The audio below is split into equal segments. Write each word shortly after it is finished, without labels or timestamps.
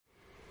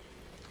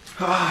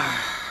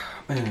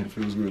Man, it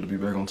feels good to be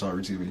back on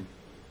Tyree TV.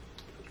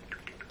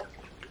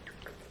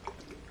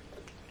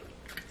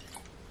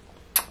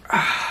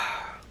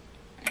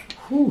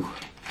 Whew.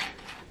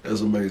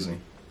 That's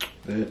amazing.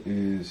 That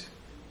is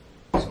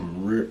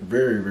some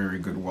very, very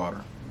good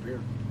water.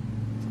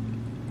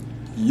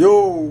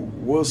 Yo,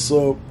 what's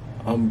up?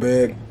 I'm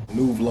back.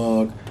 New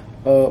vlog.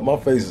 My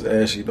face is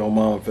ashy. Don't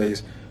mind my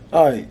face.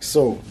 Alright,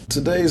 so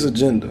today's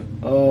agenda.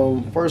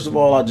 First of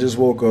all, I just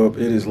woke up.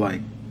 It is like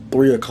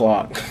 3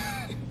 o'clock.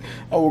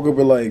 I woke up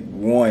at like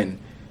 1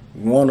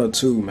 or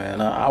 2, man.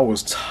 I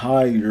was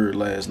tired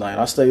last night.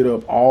 I stayed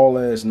up all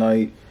last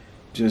night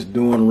just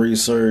doing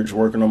research,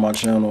 working on my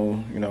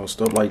channel, you know,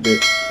 stuff like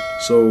that.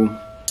 So,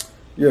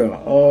 yeah,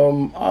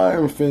 I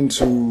am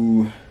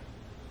finna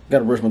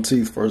gotta brush my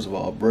teeth first of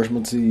all. Brush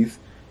my teeth,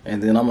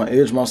 and then I'm gonna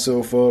edge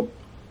myself up.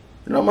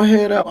 And I'm gonna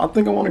head out. I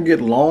think I want to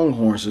get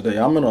Longhorns today.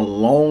 I'm in a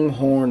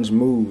Longhorns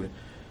mood,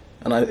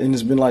 and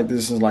it's been like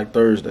this since like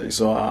Thursday.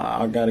 So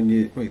I gotta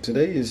get. Wait,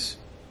 today is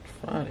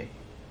Friday.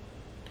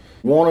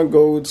 Want to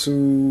go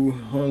to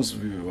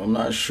Huntsville. I'm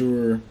not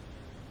sure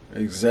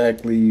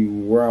exactly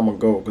where I'm gonna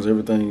go because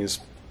everything is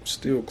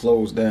still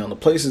closed down. The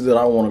places that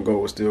I want to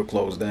go are still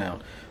closed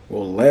down.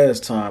 Well,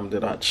 last time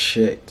that I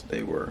checked,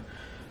 they were.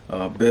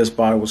 Best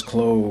Buy was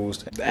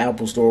closed. The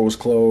Apple Store was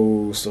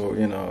closed. So,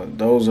 you know,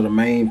 those are the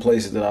main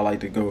places that I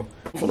like to go.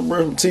 I'm gonna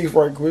brush my teeth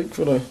right quick,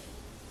 gonna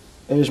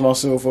edge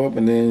myself up,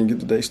 and then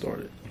get the day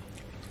started.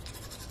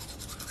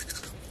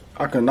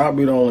 I cannot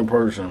be the only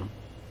person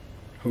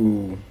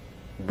who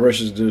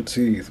brushes their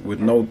teeth with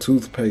no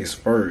toothpaste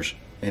first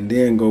and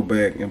then go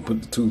back and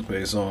put the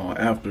toothpaste on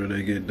after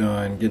they get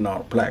done getting all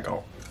the plaque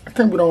off. I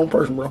can't be the only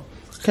person, bro.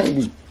 Can't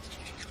be.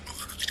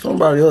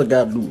 Somebody else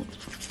got to do it.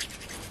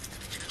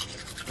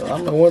 I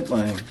know one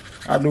thing,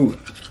 I do it.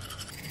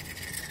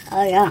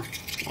 Oh yeah,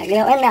 I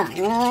get it in there,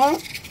 you know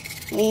what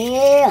I mean?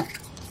 Yeah,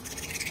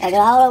 I get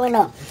all the way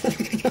down.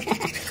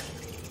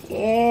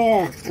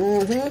 Yeah,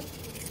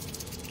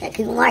 yeah,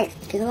 keep it white,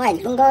 keep it whight,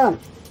 keep it going,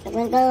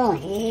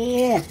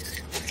 yeah.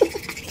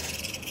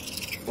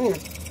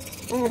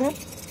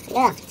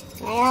 Yeah,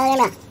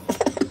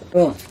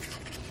 yeah.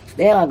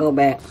 Then I go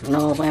back, you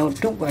know what I'm saying, with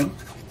the toothbrush.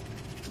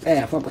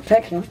 Yeah, for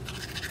protection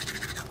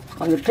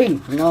on your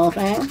teeth, you know what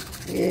I'm saying?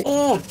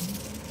 Yeah.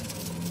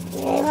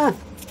 Yeah.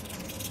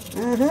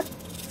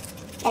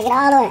 Take it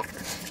all the way.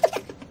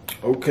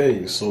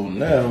 Okay, so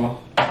now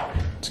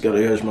just gotta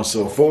edge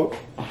myself up.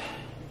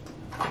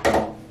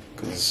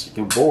 Cause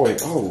your boy,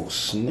 oh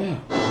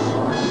snap.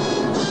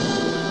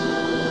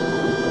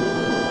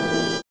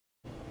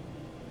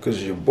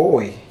 Cause your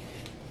boy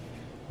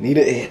need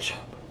an edge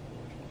up.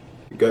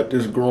 You got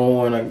this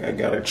growing, I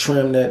gotta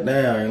trim that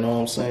down, you know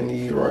what I'm saying?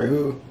 These right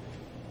here.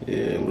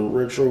 Yeah, little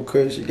retro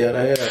cuts you gotta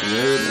have.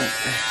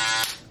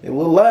 They're a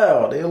little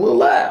loud. They're a little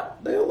loud.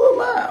 They're a little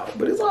loud,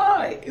 but it's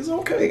alright. It's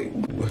okay.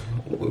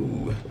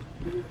 Ooh.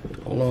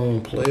 Hold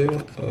on,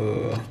 player.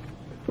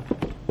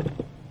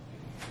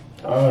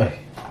 Alright,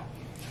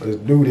 let's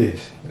do this.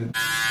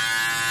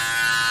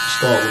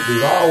 Start with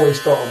this. I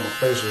always start with my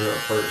facial hair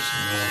first.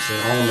 You know what I'm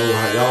saying? I don't know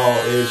how y'all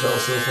edge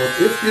yourself up.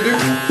 If you do.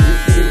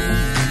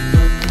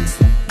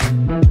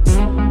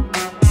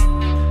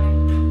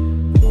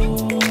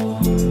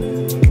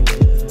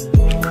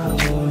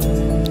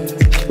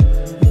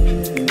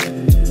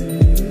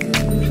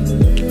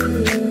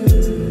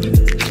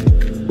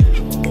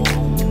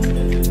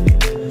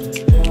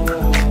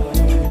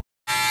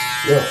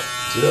 Yeah,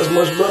 see, that's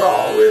much better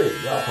already.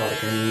 Y'all probably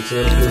can't even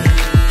tell the difference.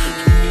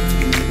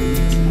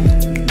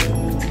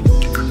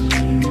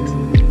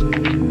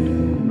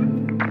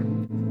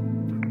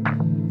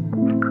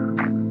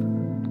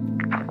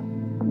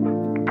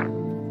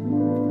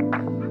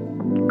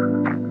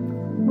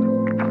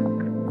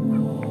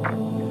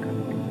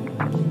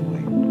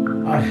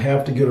 I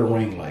have to get a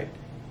ring light.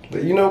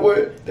 But you know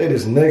what? That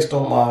is next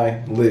on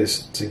my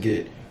list to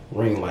get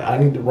ring light. I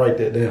need to write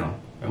that down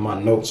in my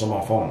notes on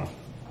my phone.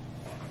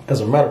 As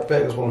a matter of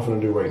fact, that's what I'm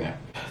gonna do right now.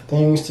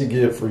 Things to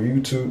get for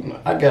YouTube.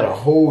 I got a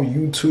whole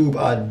YouTube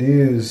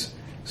ideas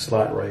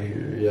slot right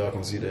here. Y'all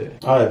can see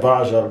that. I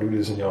advise y'all to do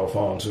this in y'all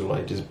phone too.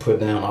 Like just put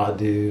down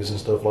ideas and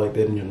stuff like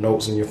that in your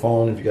notes in your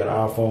phone. If you got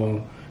an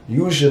iPhone,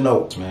 use your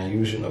notes, man.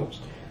 Use your notes.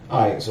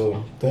 All right,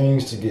 so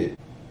things to get.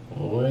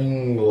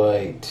 Ring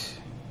light.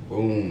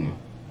 Boom.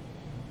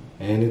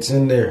 And it's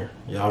in there.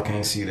 Y'all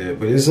can't see that,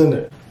 but it's in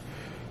there.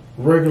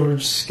 Regular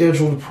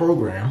scheduled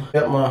program.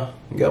 Got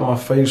my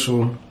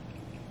facial.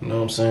 You know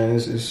what I'm saying?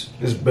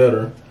 It's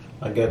better.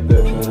 I got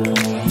that.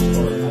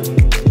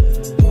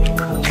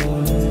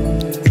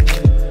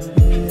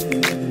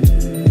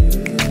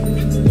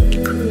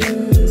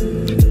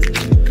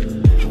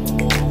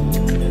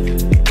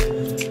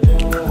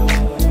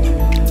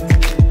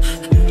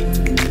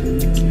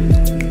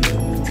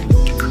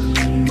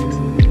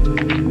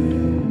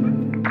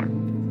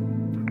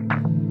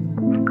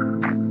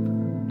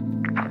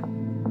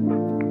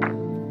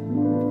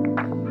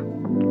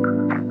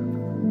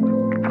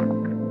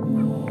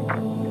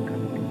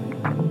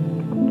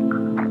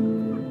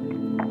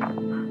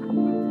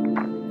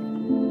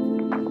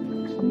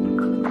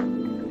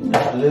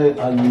 After that,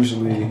 I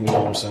usually, you know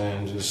what I'm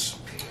saying, just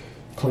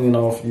clean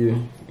off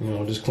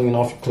just clean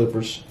off your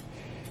clippers.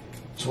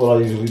 That's what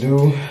I usually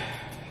do.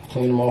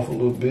 Clean them off a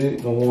little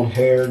bit. Don't want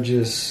hair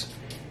just,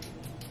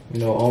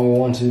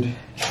 unwanted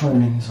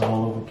trimmings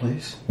all over the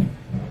place.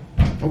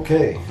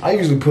 Okay, I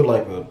usually put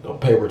like a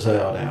paper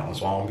towel down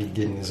so I don't be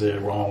getting this hair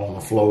wrong on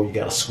the floor. You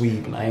gotta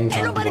sweep, and I ain't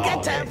trying to do all that. Ain't nobody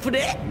got time for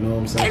that. You know what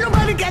I'm saying? Ain't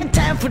nobody got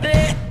time for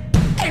that.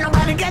 Ain't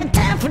nobody got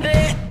time for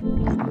that.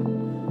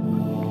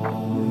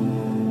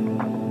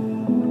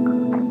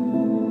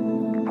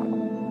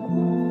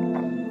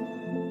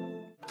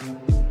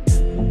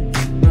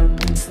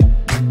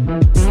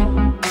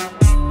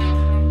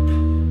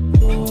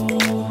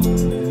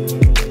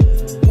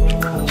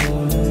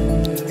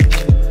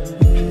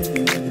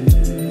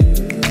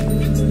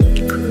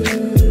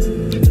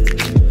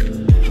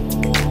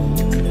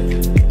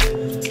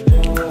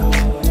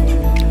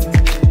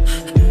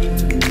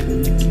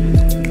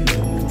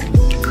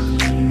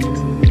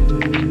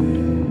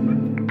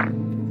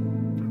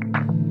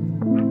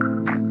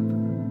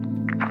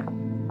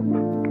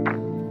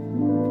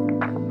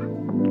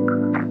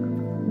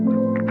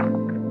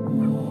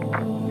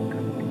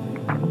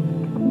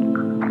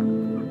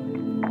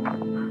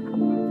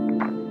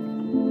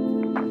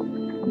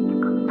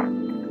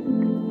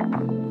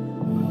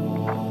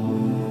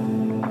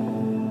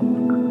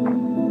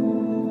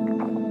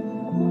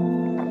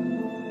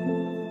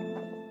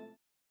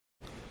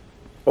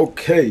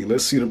 Okay,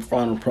 let's see the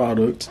final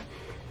product.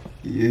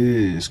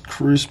 Yes,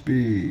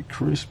 crispy.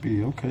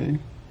 Okay,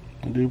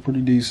 I did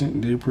pretty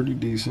decent.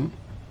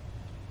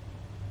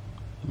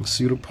 Let's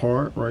see the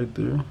part right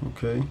there.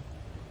 Okay,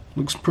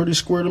 looks pretty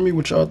square to me.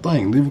 What y'all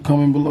think? Leave a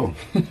comment below.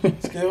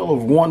 Scale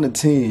of 1 to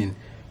 10,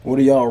 what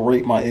do y'all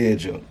rate my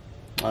edge up?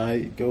 All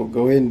right, go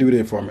ahead and do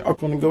that for me. I'm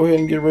gonna go ahead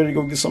and get ready to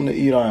go get something to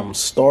eat. I am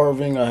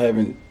starving. I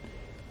haven't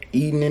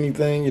eaten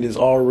anything. It is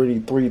already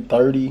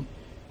 3:30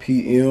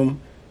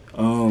 p.m.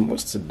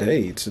 What's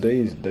today?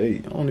 Today's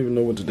date. I don't even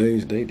know what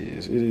today's date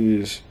is. It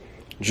is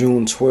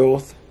June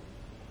 12th,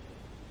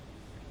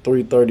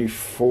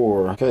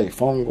 3:34. Okay,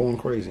 phone going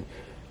crazy.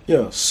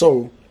 Yeah,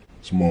 so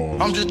it's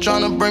mom. I'm just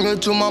trying to bring her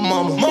to my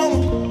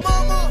mama.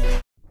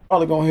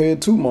 Probably gonna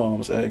head to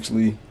mom's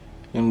actually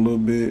in a little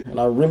bit. And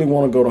I really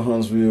want to go to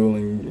Huntsville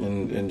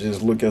and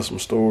just look at some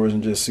stores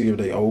and just see if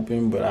they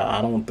open, but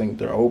I don't think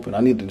they're open. I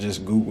need to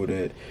just Google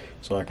that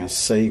so I can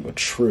save a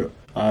trip.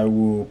 I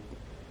will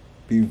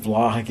be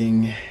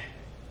vlogging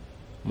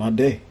my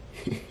day.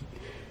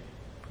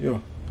 Yeah.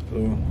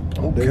 So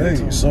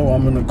okay, so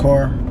I'm in the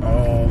car.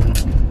 I'm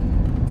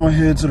gonna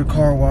head to the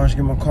car wash,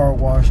 get my car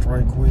washed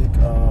right quick.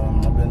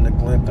 I've been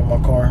neglecting my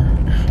car.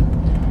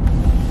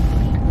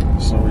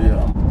 So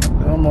yeah,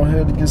 I'm gonna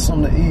head to get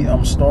something to eat.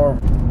 I'm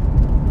starving.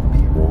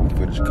 B-roll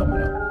footage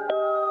coming up.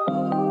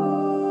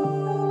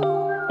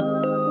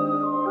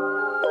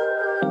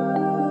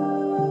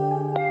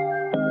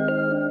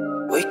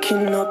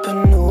 Waking up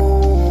anew.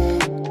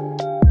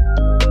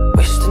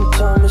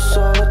 It's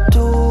all I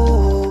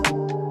do,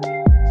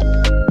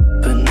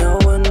 but now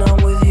when I'm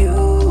with you.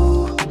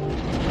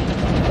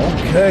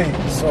 Okay,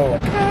 so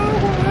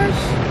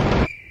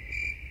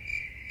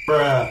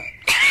bruh.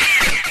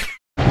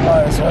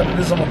 Alright, so after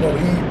this I'm gonna go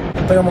eat. I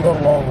think I'm gonna go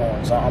to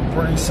Longhorns. I'm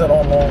pretty set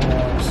on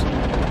Longhorns,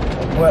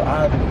 but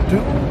I do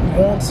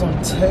want some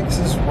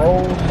Texas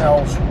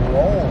Roadhouse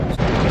rolls.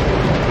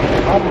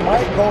 I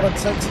might go to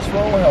Texas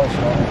Roadhouse,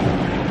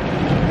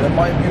 y'all. That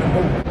might be the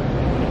move.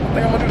 I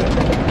think I'm gonna do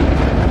that.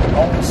 I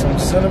want some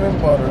cinnamon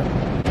butter.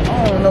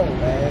 I don't know,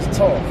 man. It's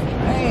tough.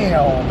 I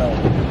don't know.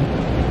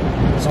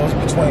 So it's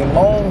between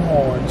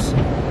Longhorns,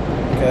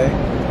 okay,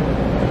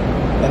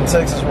 and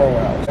Texas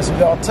Roadhouse. So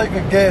y'all take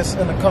a guess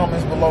in the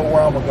comments below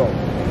where I'm gonna go.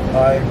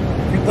 Alright?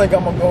 If you think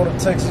I'm gonna go to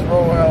Texas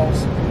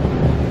Roadhouse,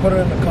 put it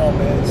in the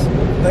comments. If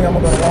you think I'm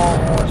gonna go to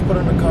Longhorns, put it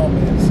in the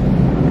comments.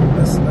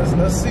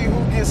 Let's see who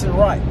gets it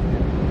right.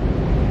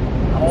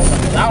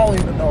 I don't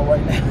even know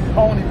right now.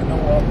 I don't even know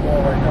where I'm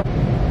going right now.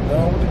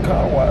 Done with the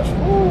car wash.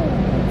 Woo,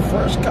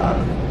 fresh car.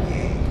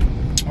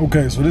 Yeah.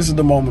 Okay, so this is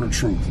the moment of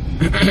truth.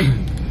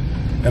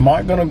 Am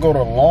I gonna go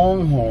to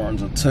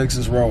Longhorns or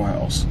Texas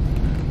Roadhouse?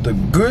 The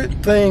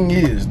good thing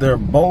is they're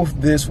both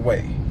this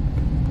way.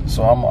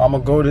 So I'm gonna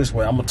go this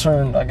way. I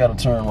gotta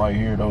turn right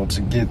here though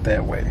to get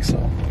that way.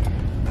 So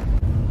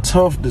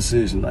tough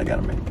decision I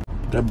gotta make.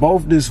 They're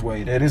both this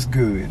way. That is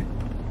good.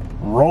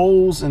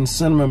 Rolls and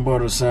cinnamon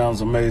butter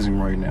sounds amazing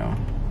right now.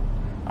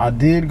 I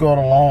did go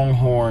to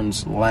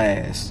Longhorns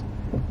last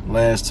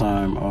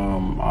time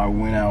I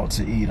went out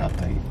to eat. I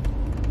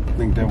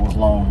think that was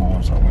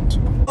Longhorns I went to.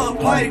 I'm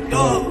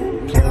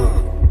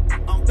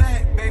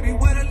back, baby.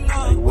 Where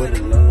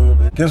the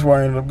love? Guess where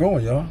I ended up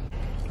going, y'all?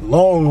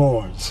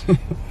 Longhorns.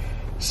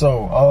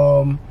 So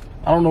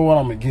I don't know what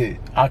I'm gonna get.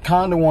 I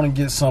kind of want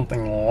to get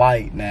something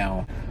light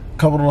now. A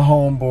couple of the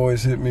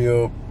homeboys hit me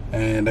up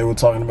and they were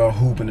talking about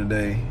hooping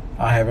today.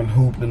 I haven't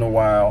hooped in a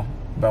while,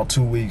 about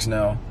 2 weeks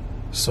now.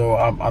 So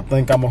I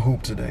think I'm gonna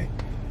hoop today.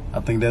 I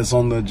think that's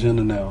on the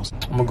agenda now.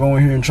 I'm gonna go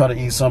in here and try to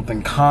eat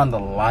something kinda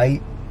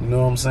light You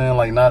know what I'm saying?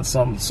 Like, not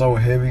something so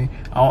heavy.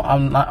 I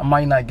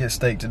might not get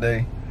steak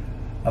today.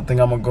 I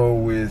think I'm gonna go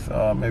with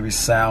maybe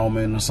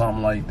salmon or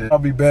something like that. I'll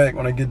be back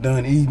when I get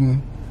done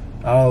eating.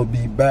 I'll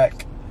be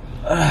back.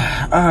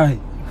 Alright,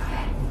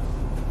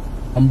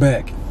 I'm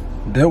back.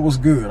 That was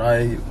good. I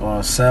ate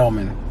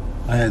salmon.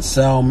 I had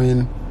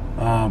salmon,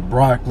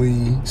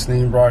 broccoli,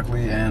 steamed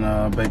broccoli,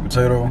 and baked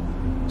potato.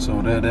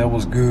 So that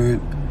was good.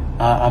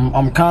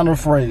 I'm kind of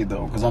afraid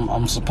though, because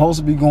I'm supposed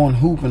to be going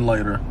hooping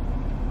later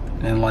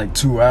in like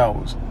 2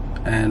 hours.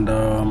 And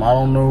I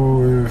don't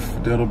know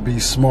if that'll be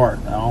smart.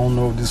 I don't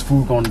know if this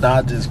food gonna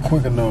digest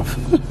quick enough.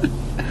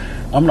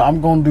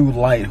 I'm gonna do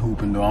light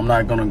hooping though. I'm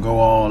not gonna go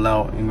all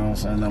out, you know what I'm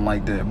saying, nothing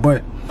like that.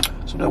 But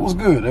so that was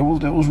good. That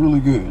was really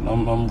good.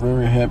 I'm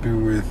very happy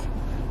with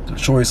the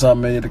choice I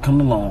made to come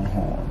to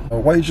Longhorn. The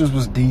waitress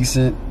was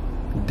decent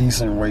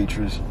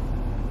waitress.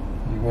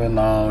 You wasn't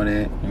all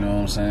that, you know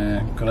what I'm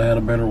saying. Could have had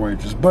a better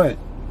waitress, but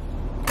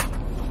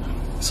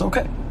it's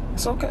okay.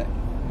 It's okay.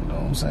 You know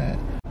what I'm saying.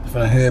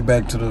 Finna head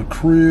back to the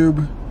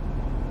crib,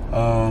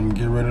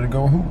 get ready to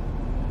go hoop.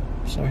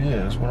 So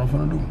yeah, that's what I'm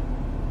finna do.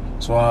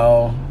 So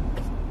I'll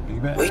be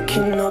back.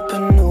 Waking up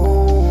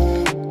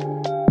anew,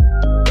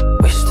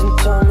 wasting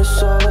time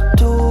is all I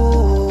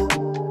do.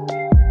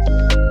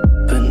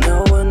 But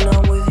now when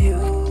I'm with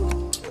you.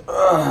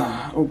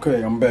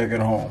 Okay, I'm back at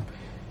home.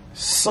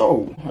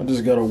 So I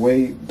just gotta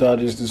wait,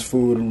 digest this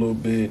food a little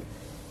bit.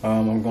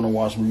 I'm gonna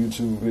watch some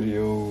YouTube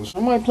videos.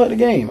 I might play the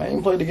game. I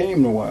ain't played the game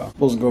in a while. I'm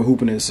supposed to go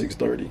hooping at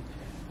 6:30.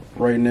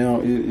 Right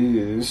now it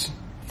is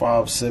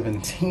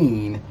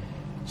 5:17.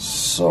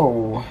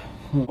 So,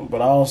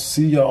 but I'll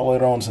see y'all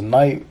later on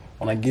tonight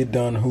when I get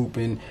done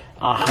hooping.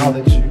 I'll holler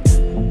at you.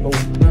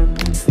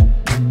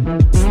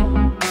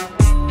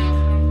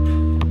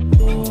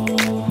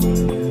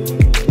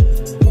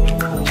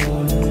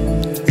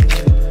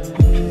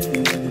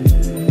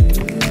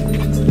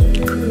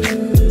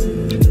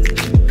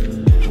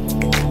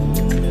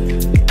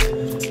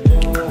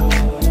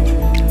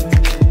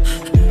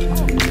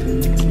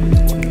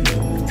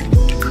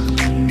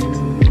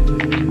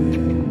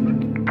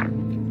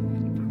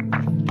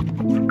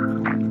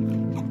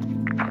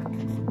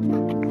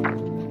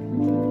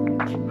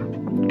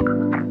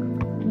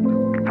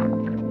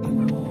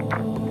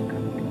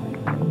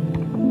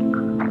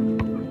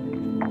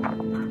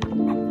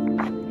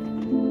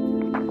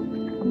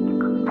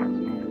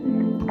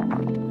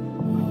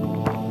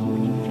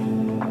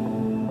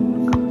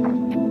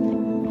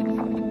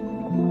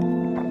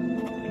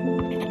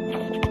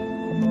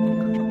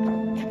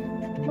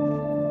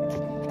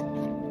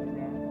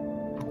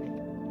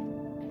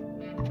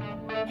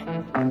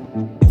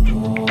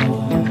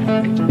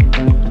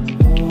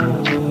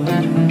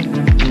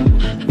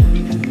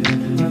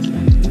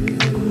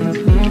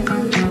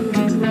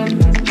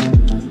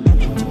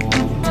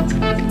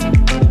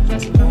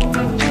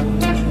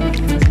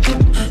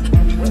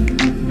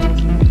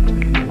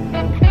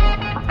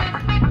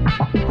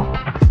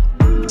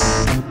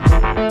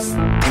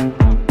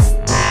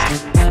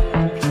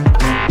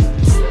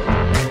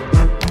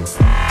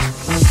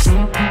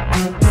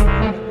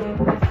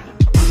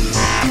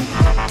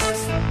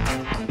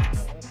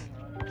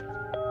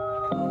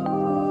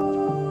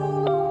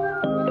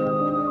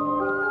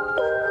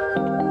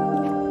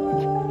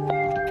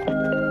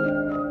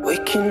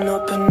 Waking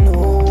up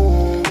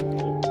anew,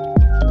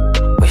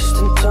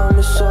 wasting time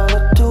is all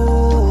I do.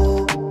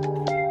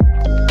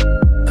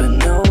 But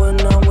now when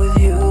I'm with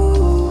you,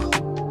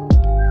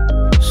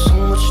 so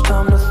much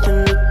time,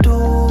 nothing to do.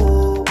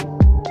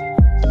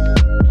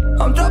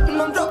 I'm dropping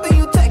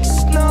you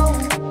texts now.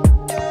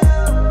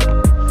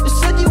 You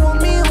said you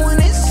want me when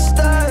it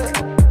starts.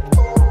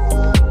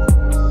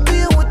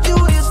 Being with you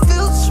just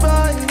feels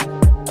right.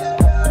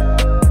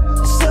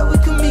 You said we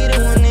could meet it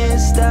when it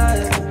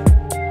starts.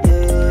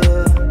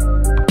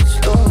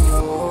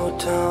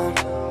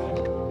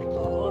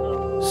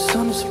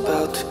 Sun's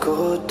about to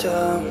go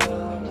down.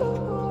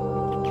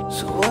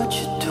 So what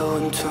you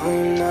doing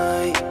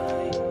tonight?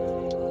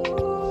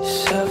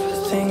 It's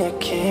everything I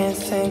can't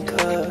think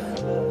of.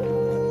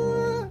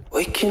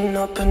 Waking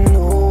up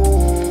anew,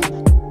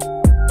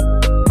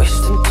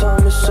 wasting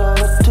time is all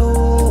I do.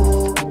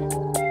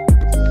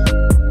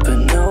 But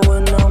now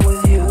when I'm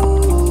with you,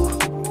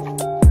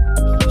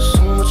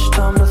 so much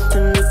time,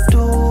 nothing to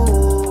do.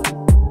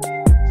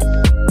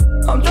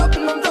 I'm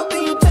dropping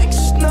you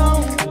texts now.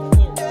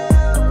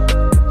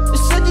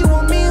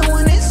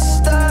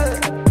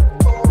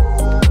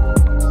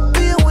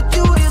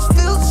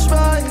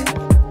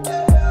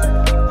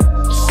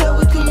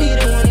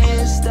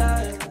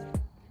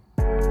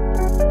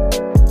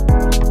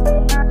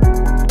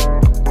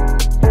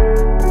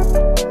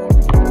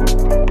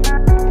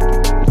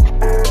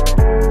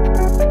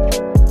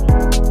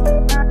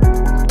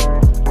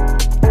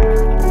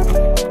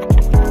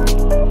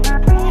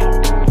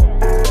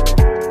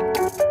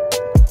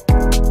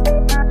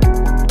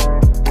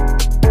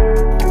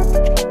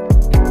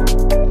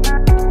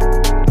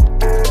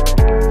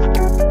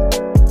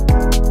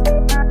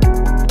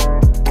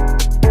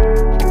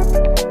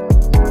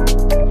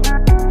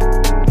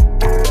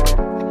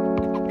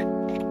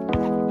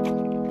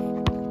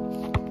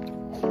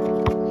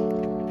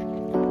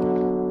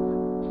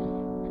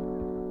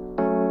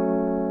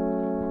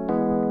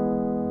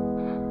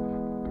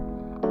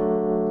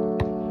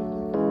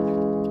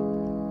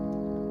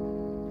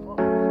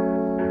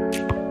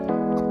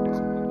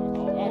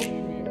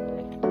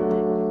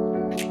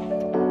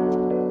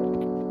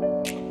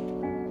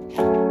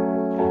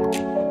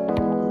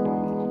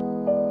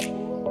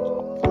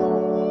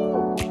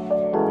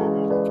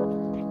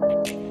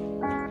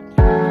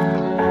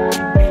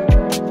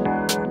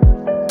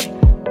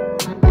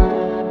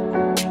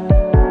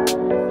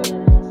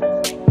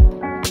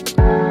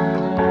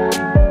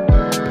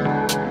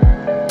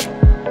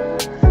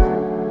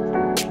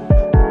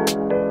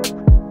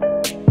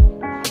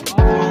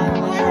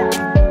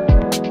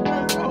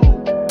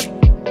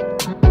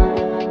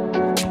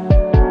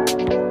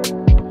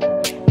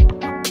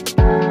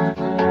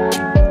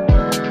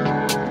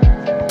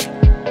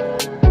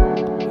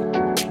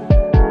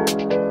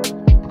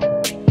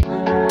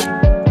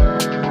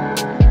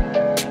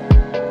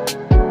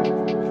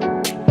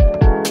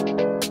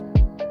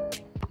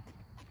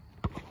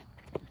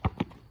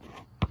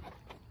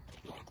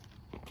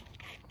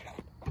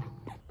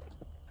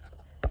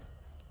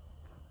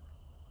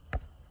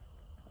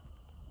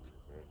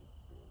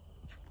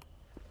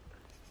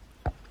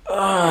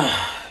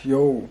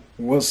 Yo,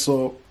 what's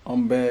up?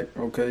 I'm back.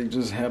 Okay,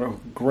 just had a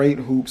great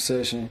hoop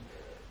session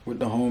with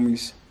the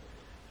homies.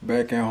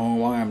 Back at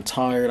home, I am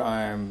tired.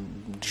 I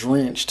am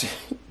drenched.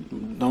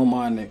 Don't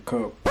mind that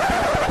cup.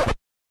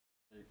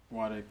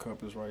 Why that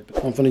cup is right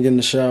there. I'm finna get in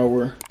the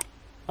shower.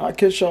 I'll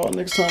catch y'all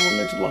next time on the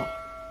next vlog.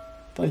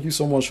 Thank you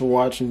so much for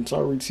watching.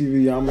 Tyree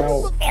TV, I'm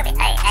out.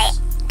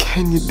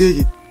 Can you dig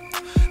it?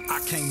 I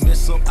can't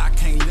mess up, I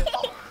can't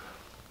let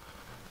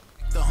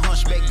the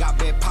hunchback got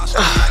bad posture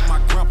like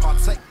my grandpa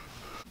take.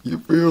 You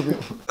feel me?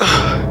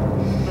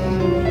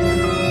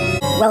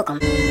 Welcome.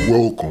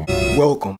 Welcome.